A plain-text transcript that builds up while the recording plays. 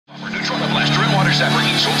Orders ever,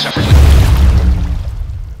 each sold separately.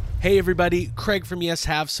 Hey everybody, Craig from Yes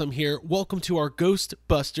Have Some here. Welcome to our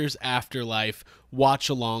Ghostbusters Afterlife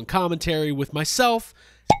watch-along commentary with myself,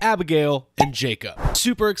 Abigail, and Jacob.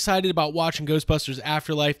 Super excited about watching Ghostbusters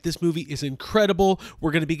Afterlife. This movie is incredible.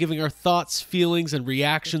 We're going to be giving our thoughts, feelings, and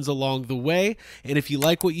reactions along the way. And if you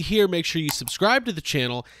like what you hear, make sure you subscribe to the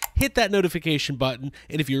channel, hit that notification button,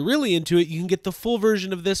 and if you're really into it, you can get the full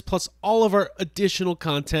version of this plus all of our additional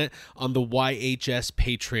content on the YHS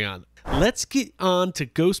Patreon. Let's get on to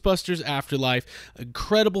Ghostbusters Afterlife,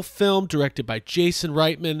 incredible film directed by Jason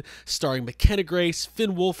Reitman, starring McKenna Grace,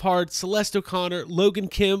 Finn Wolfhard, Celeste O'Connor, Logan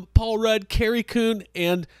Kim, Paul Rudd, Carrie Coon,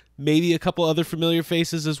 and maybe a couple other familiar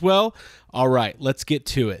faces as well. All right, let's get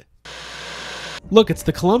to it. Look, it's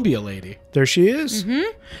the Columbia lady. There she is.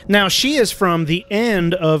 Now, she is from the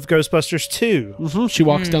end of Ghostbusters 2. She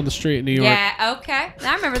walks down the street in New York. Yeah, okay.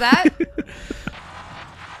 I remember that.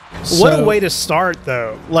 What a way to start,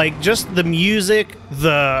 though. Like, just the music,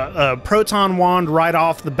 the proton wand right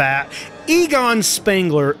off the bat. Egon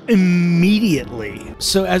Spengler immediately.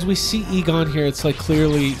 So as we see Egon here, it's like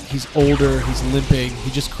clearly he's older, he's limping,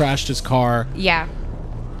 he just crashed his car. Yeah.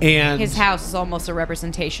 And His house is almost a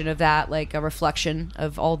representation of that, like a reflection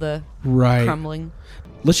of all the crumbling.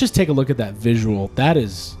 Let's just take a look at that visual. That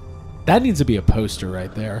needs to be a poster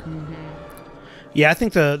right there. Yeah, I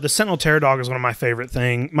think the Sentinel Terror Dog is one of my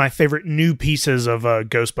favorite new pieces of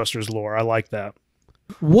Ghostbusters lore. I like that.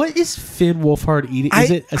 What is Finn Wolfhard eating?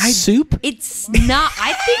 Is it a soup? It's not.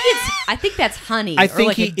 I think that's honey. I think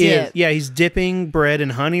like he a dip. is. Yeah, he's dipping bread in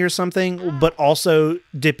honey or something, but also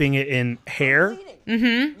dipping it in hair.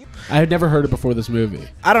 I had never heard it before this movie.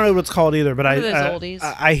 I don't know what it's called either, but oldies.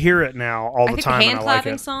 I hear it now all the time, the and hand I like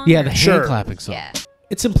clapping it. song. Yeah, the Sure. hand clapping song. Yeah.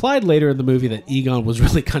 It's implied later in the movie that Egon was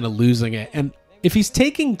really kind of losing it, and if he's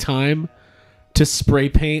taking time to spray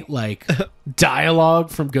paint like dialogue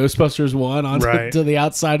from Ghostbusters 1 onto to the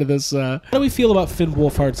outside of this, how do we feel about Finn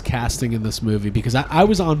Wolfhard's casting in this movie? Because I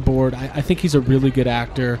was on board. I think he's a really good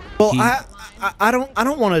actor. Well, I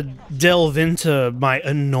don't want to delve into my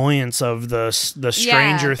annoyance of the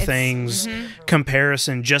Stranger Things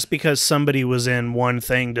comparison. Just because somebody was in one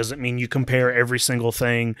thing doesn't mean you compare every single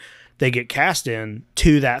thing they get cast in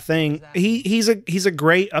to that thing. He's a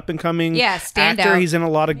great up and coming actor. He's in a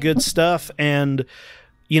lot of good stuff, and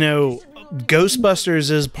Ghostbusters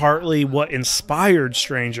is partly what inspired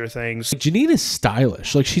Stranger Things. Janine is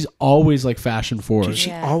stylish. Like, she's always like fashion forward.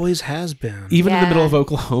 She always has been. Even in the middle of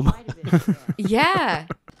Oklahoma. Yeah.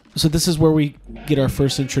 So this is where we get our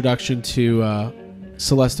first introduction to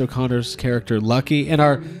Celeste O'Connor's character, Lucky, and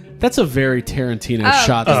that's a very Tarantino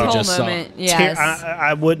shot that we just moment. saw. Yes.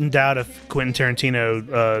 I wouldn't doubt if Quentin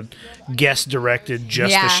Tarantino guest directed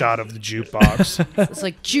just the shot of the jukebox. It's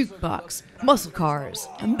like jukebox, muscle cars,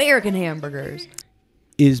 American hamburgers.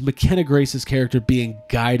 Is McKenna Grace's character being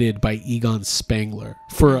guided by Egon Spengler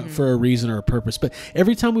for a reason or a purpose? But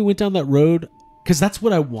every time we went down that road, because that's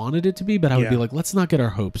what I wanted it to be, but I would be like, let's not get our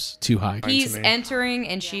hopes too high. He's entering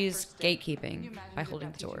and she's gatekeeping by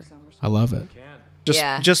holding the door. I love it.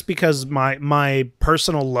 Just because my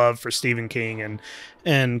personal love for Stephen King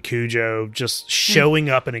and Cujo just showing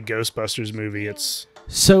up in a Ghostbusters movie, it's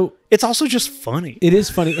also just funny. It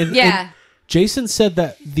is funny. And Jason said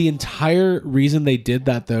that the entire reason they did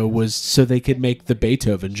that, though, was so they could make the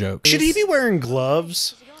Beethoven joke. Should he be wearing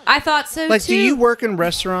gloves? I thought so, like, too. do you work in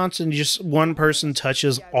restaurants and just one person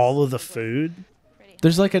touches all of the food?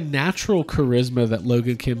 There's like a natural charisma that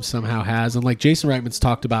Logan Kim somehow has. And like Jason Reitman's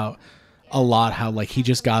talked about a lot how like he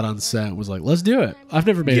just got on set and was like, let's do it. I've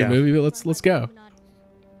never made a movie, but let's go.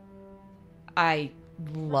 I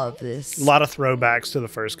love this. A lot of throwbacks to the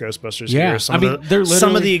first Ghostbusters here.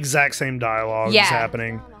 Some of the exact same dialogue is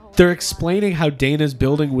happening. They're explaining how Dana's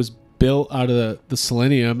building was built out of the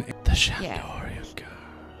selenium. The Shandorian God.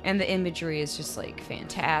 And the imagery is just like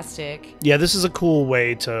fantastic. Yeah, this is a cool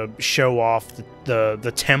way to show off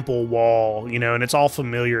the temple wall, and it's all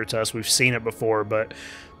familiar to us. We've seen it before, but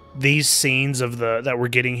these scenes of that we're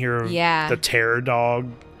getting here of the terror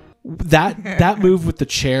dog, that move with the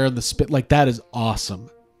chair and the spit, like, that is awesome.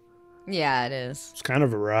 Yeah, it is. It's kind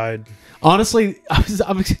of a ride. Honestly,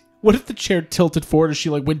 what if the chair tilted forward and she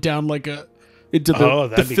like went down like into the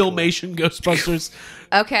Filmation cool. Ghostbusters?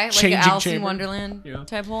 Okay, like an Alice in Wonderland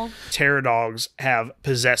type hole. Terror dogs have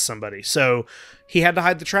possessed somebody, so he had to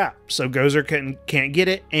hide the trap. So Gozer can't get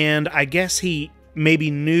it, and I guess he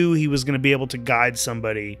maybe knew he was going to be able to guide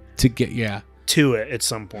somebody to get to it at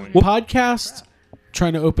some point. Well, podcast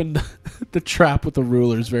trying to open the trap with the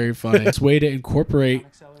ruler is very funny. It's a way to incorporate,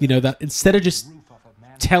 that instead of just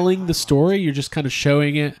telling the story, you're just kind of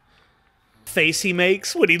showing it face he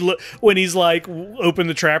makes when he's like open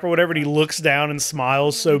the trap or whatever, and he looks down and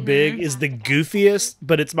smiles so big is the goofiest,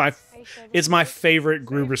 but it's my favorite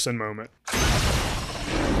Gruberson moment.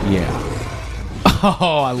 Yeah. Oh,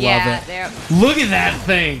 I love it. Look at that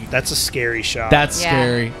thing. That's a scary shot. That's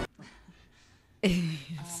scary.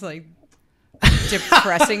 It's like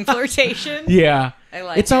depressing flirtation. Yeah. I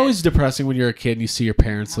like it's it. always depressing when you're a kid and you see your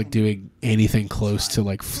parents like doing anything close to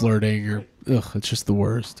like flirting or it's just the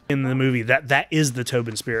worst. In the movie, that is the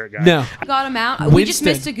Tobin Spirit guy. No. Got him out. We just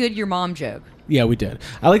missed a good your mom joke. Yeah, we did.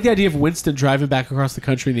 I like the idea of Winston driving back across the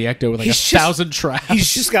country in the Ecto with like 1,000 traps.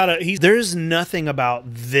 He's just got there's nothing about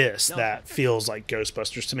this that feels like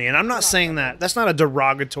Ghostbusters to me. And I'm not saying that's not a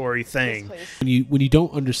derogatory thing. When you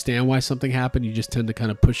don't understand why something happened, you just tend to kind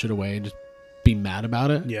of push it away and just be mad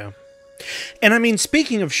about it. Yeah. And I mean,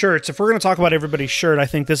 speaking of shirts, if we're going to talk about everybody's shirt, I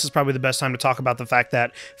think this is probably the best time to talk about the fact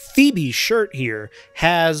that Phoebe's shirt here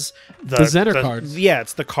has the Zener cards. Yeah,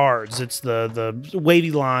 it's the cards. It's the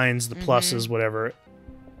wavy lines, the pluses, whatever.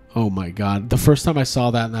 Oh my God. The first time I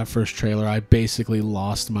saw that in that first trailer, I basically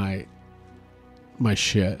lost my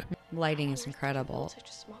shit. Lighting is incredible.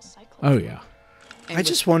 Oh, yeah. I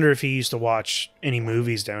just wonder if he used to watch any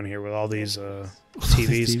movies down here with all these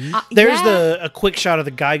TVs. There's a quick shot of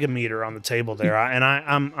the Geiger meter on the table there,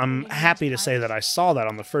 I'm happy to say that I saw that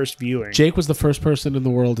on the first viewing. Jake was the first person in the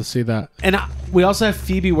world to see that. And we also have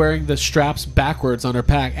Phoebe wearing the straps backwards on her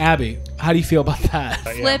pack. Abby, how do you feel about that?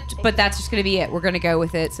 Flipped, but that's just going to be it. We're going to go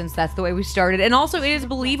with it since that's the way we started. And also, it is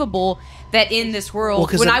believable that in this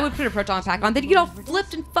world, when I would put a proton pack on, they'd get all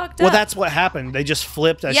flipped and fucked up. Well, that's what happened. They just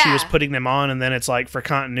flipped as she was putting them on, and then it's like, for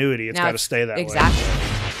continuity, it's got to stay that way. Exactly.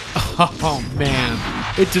 Oh, man.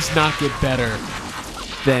 It does not get better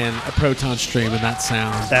than a proton stream and that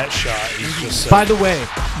sound. That shot is just so... By the way,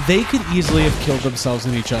 they could easily have killed themselves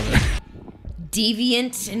and each other.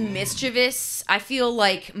 Deviant and mischievous. I feel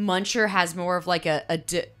like Muncher has more of like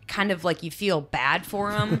kind of like you feel bad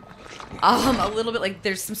for him. A little bit like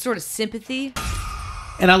there's some sort of sympathy.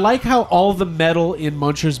 And I like how all the metal in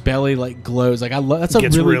Muncher's belly like glows. Like that's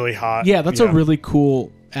gets really hot. Yeah, that's a really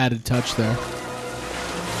cool added touch there.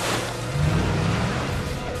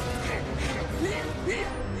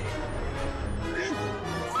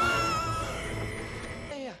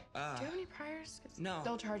 No.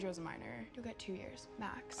 They'll charge you as a minor. You'll get 2 years,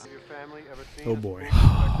 max. Oh boy.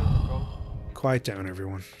 Quiet down,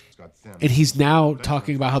 everyone. And he's now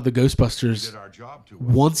talking about how the Ghostbusters,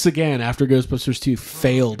 once again, after Ghostbusters 2,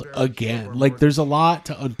 failed again. Like, there's a lot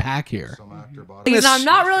to unpack here. Because I'm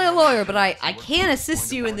not really a lawyer, but I can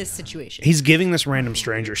assist you in this situation. He's giving this random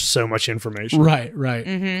stranger so much information. Right.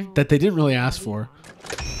 That they didn't really ask for.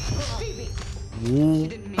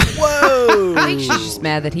 Whoa! I think she's just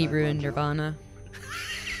mad that he ruined Nirvana.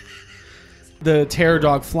 The terror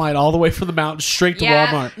dog flying all the way from the mountain straight to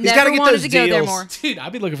Walmart. He's got to get those deals. Go there more. Dude,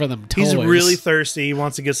 I'd be looking for them toys. He's really thirsty. He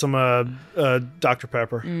wants to get some Dr.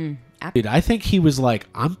 Pepper. Dude, I think he was like,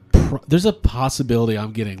 there's a possibility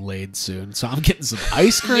I'm getting laid soon, so I'm getting some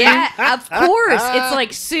ice cream. Yeah, of course. It's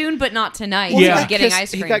like soon, but not tonight. Well, yeah, getting ice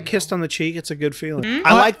cream. He got kissed on the cheek. It's a good feeling.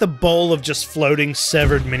 I like the bowl of just floating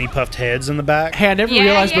severed mini puffed heads in the back. Hey, I never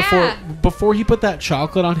realized before he put that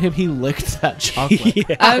chocolate on him, he licked that chocolate.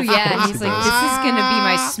 Oh yeah, he's like, this is gonna be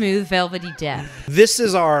my smooth velvety death. This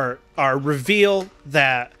is our reveal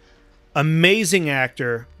that amazing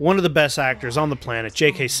actor, one of the best actors on the planet,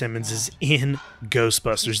 J.K. Simmons, is in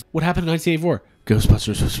Ghostbusters. What happened in 1984?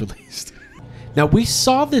 Ghostbusters was released. Now, we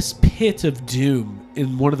saw this pit of doom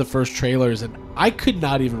in one of the first trailers, and I could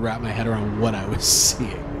not even wrap my head around what I was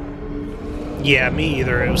seeing. Yeah, me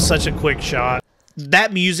either. It was such a quick shot.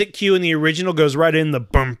 That music cue in the original goes right in the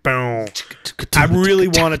boom boom. I really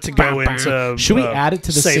want it to go into. Should we add it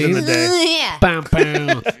to the Saving scene? the Day? Yeah. Bam,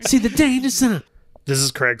 bam. See the danger sign. This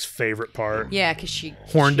is Craig's favorite part. Yeah, because she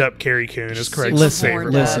horned up Carrie Coon is Craig's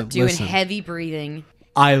favorite part. Doing heavy breathing.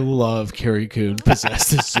 I love Carrie Coon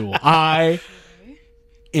possessed as Zool. I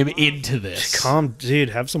am into this. Dude,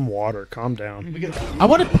 have some water. Calm down. I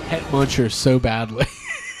want to pet Muncher so badly.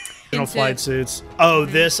 Original flight suits. Oh,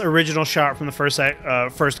 this original shot from the first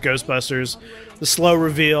Ghostbusters. The slow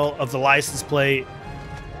reveal of the license plate.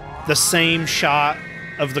 The same shot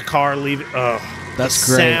of the car leaving. Oh, that's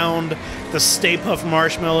the great. Sound. The Stay Puft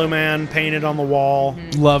Marshmallow Man painted on the wall.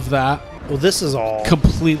 Love that. Well, this is all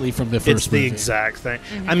completely from the first It's the movie. exact thing.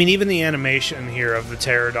 I mean, even the animation here of the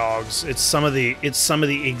terror dogs, it's some of the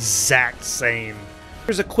exact same.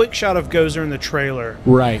 There's a quick shot of Gozer in the trailer.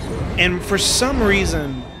 Right. And for some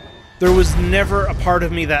reason, there was never a part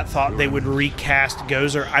of me that thought they would recast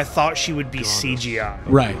Gozer. I thought she would be CGI.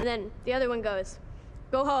 Right. And then the other one goes,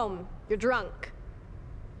 "Go home. You're drunk."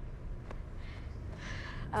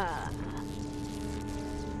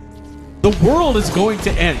 The world is going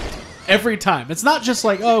to end every time. It's not just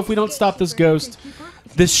like, oh, if we don't stop this ghost,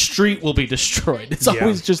 this street will be destroyed. It's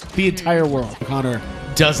always just the entire world. Connor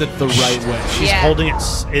does it the right way. She's holding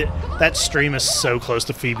it. That stream is so close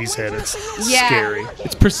to Phoebe's head. It's scary.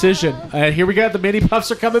 It's precision. Here we go. The mini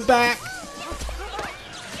puffs are coming back.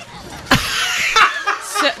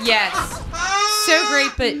 Yes. So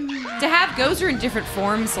great, but to have Gozer in different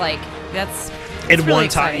forms, like, that's in really one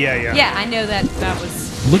time. exciting. Yeah. Yeah, I know that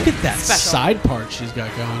was Look at that special. side part she's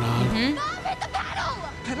got going on.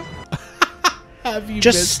 Have you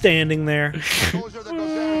Just standing there.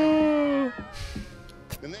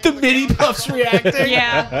 the mini puffs reacting?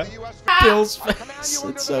 Yeah. Bill's face.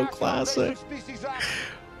 It's so classic.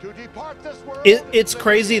 It's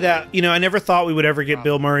crazy that, I never thought we would ever get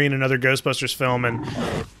Bill Murray in another Ghostbusters film, and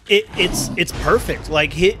it's perfect.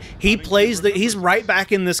 Like he plays he's right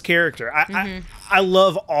back in this character. I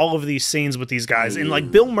love all of these scenes with these guys, and like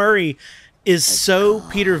Bill Murray is so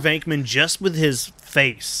Peter Venkman just with his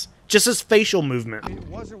face, just his facial movement. It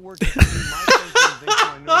wasn't working.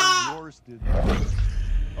 I know yours did.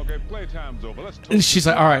 Okay, playtime's over. Let's And she's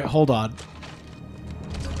like, all right, hold on.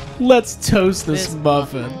 Let's toast this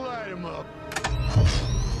muffin.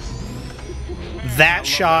 That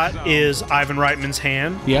shot is Ivan Reitman's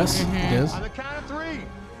hand. Yes, it is. On the count of 3.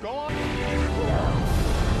 Go on.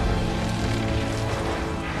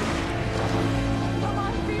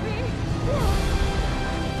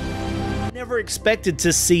 Never expected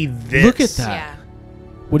to see this. Look at that. Yeah.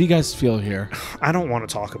 What do you guys feel here? I don't want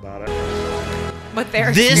to talk about it. But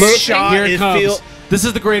there's This shot, Here it comes. feel. This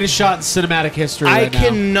is the greatest shot in cinematic history I right now.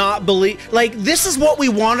 cannot believe, like, this is what we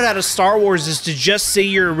wanted out of Star Wars, is to just see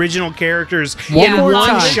your original characters One in more one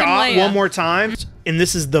time. shot, Leia. one more time. And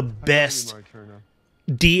this is the best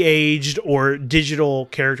de-aged or digital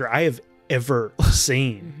character I have ever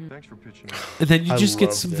seen. Thanks for pitching. And then you I just get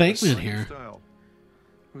love some this. Venkman here. Style.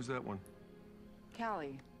 Who's that one?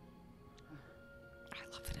 Callie.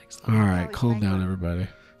 All right, calm down, everybody.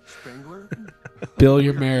 Spangler? Bill,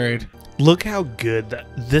 you're married. Look how good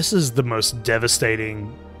this is. The most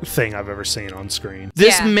devastating thing I've ever seen on screen.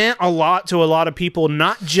 This Yeah. meant a lot to a lot of people,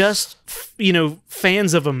 not just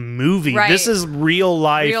fans of a movie. Right. This is real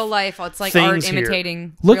life. real life. It's like things art here.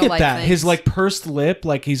 imitating. Look real at life that. things. His like pursed lip,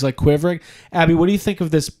 like he's like quivering. Abby, what do you think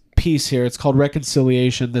of this piece here? It's called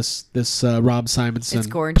Reconciliation. This Rob Simonson It's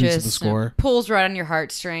piece gorgeous. of the score. It pulls right on your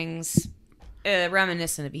heartstrings.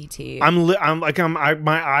 Reminiscent of E.T.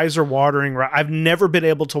 My eyes are watering. I've never been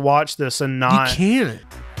able to watch this and not. You can't.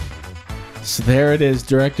 So there it is,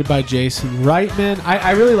 directed by Jason Reitman.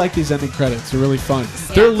 I really like these ending credits. They're really fun.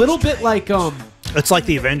 They're a little bit like It's like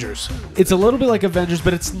the Avengers. it's a little bit like Avengers,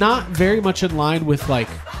 but it's not very much in line with like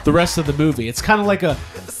the rest of the movie. It's kind of like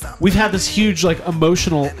we've had this huge like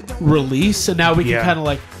emotional release, and now we can kind of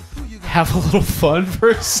like have a little fun for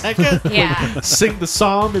a second. Yeah. Like, sing the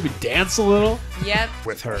song, maybe dance a little. Yep.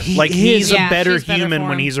 With her, He like is. he's Yeah, a better she's better human for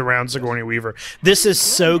when him. he's around Sigourney Weaver. This is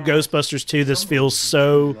so Ghostbusters 2. This feels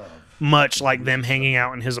so much like them hanging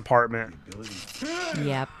out in his apartment.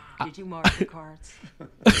 Yep. Did you mark the cards? You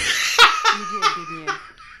did, didn't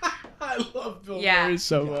you? I love Bill Yeah. Murray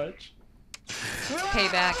so much.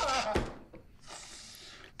 Payback.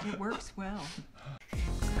 It works well.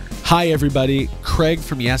 Hi, everybody. Craig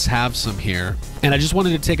from Yes Have Some here. And I just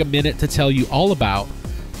wanted to take a minute to tell you all about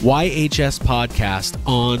YHS Podcast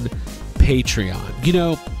on Patreon. You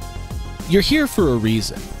know, you're here for a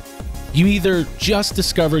reason. You either just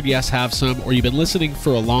discovered Yes Have Some, or you've been listening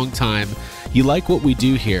for a long time. You like what we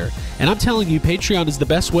do here. And I'm telling you, Patreon is the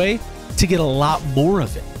best way to get a lot more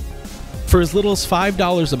of it. For as little as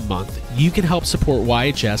 $5 a month, you can help support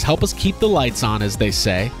YHS, help us keep the lights on, as they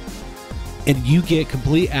say, and you get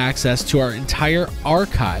complete access to our entire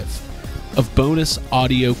archive of bonus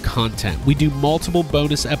audio content. We do multiple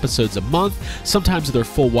bonus episodes a month. Sometimes they're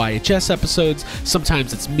full YHS episodes.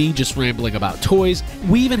 Sometimes it's me just rambling about toys.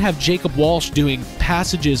 We even have Jacob Walsh doing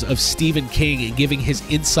passages of Stephen King and giving his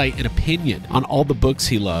insight and opinion on all the books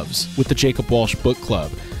he loves with the Jacob Walsh Book Club.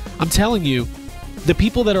 I'm telling you, the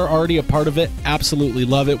people that are already a part of it absolutely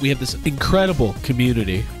love it. We have this incredible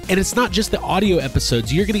community. And it's not just the audio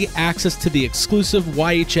episodes. You're going to get access to the exclusive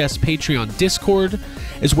YHS Patreon Discord,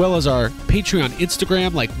 as well as our Patreon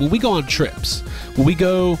Instagram. Like when we go on trips, when we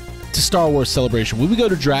go to Star Wars Celebration, when we go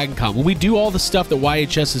to Dragon Con, when we do all the stuff that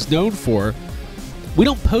YHS is known for, we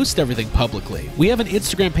don't post everything publicly. We have an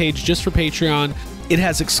Instagram page just for Patreon. It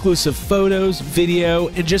has exclusive photos, video,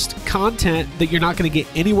 and just content that you're not going to get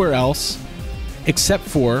anywhere else except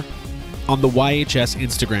for on the YHS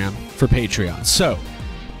Instagram for Patreon. So,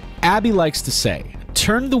 Abby likes to say,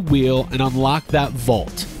 turn the wheel and unlock that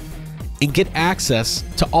vault and get access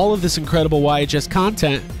to all of this incredible YHS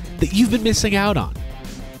content that you've been missing out on.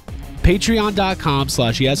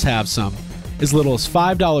 Patreon.com/yeshavesome. As little as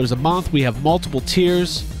 $5 a month. We have multiple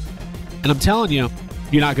tiers. And I'm telling you,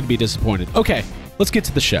 you're not going to be disappointed. Okay, let's get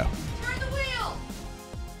to the show.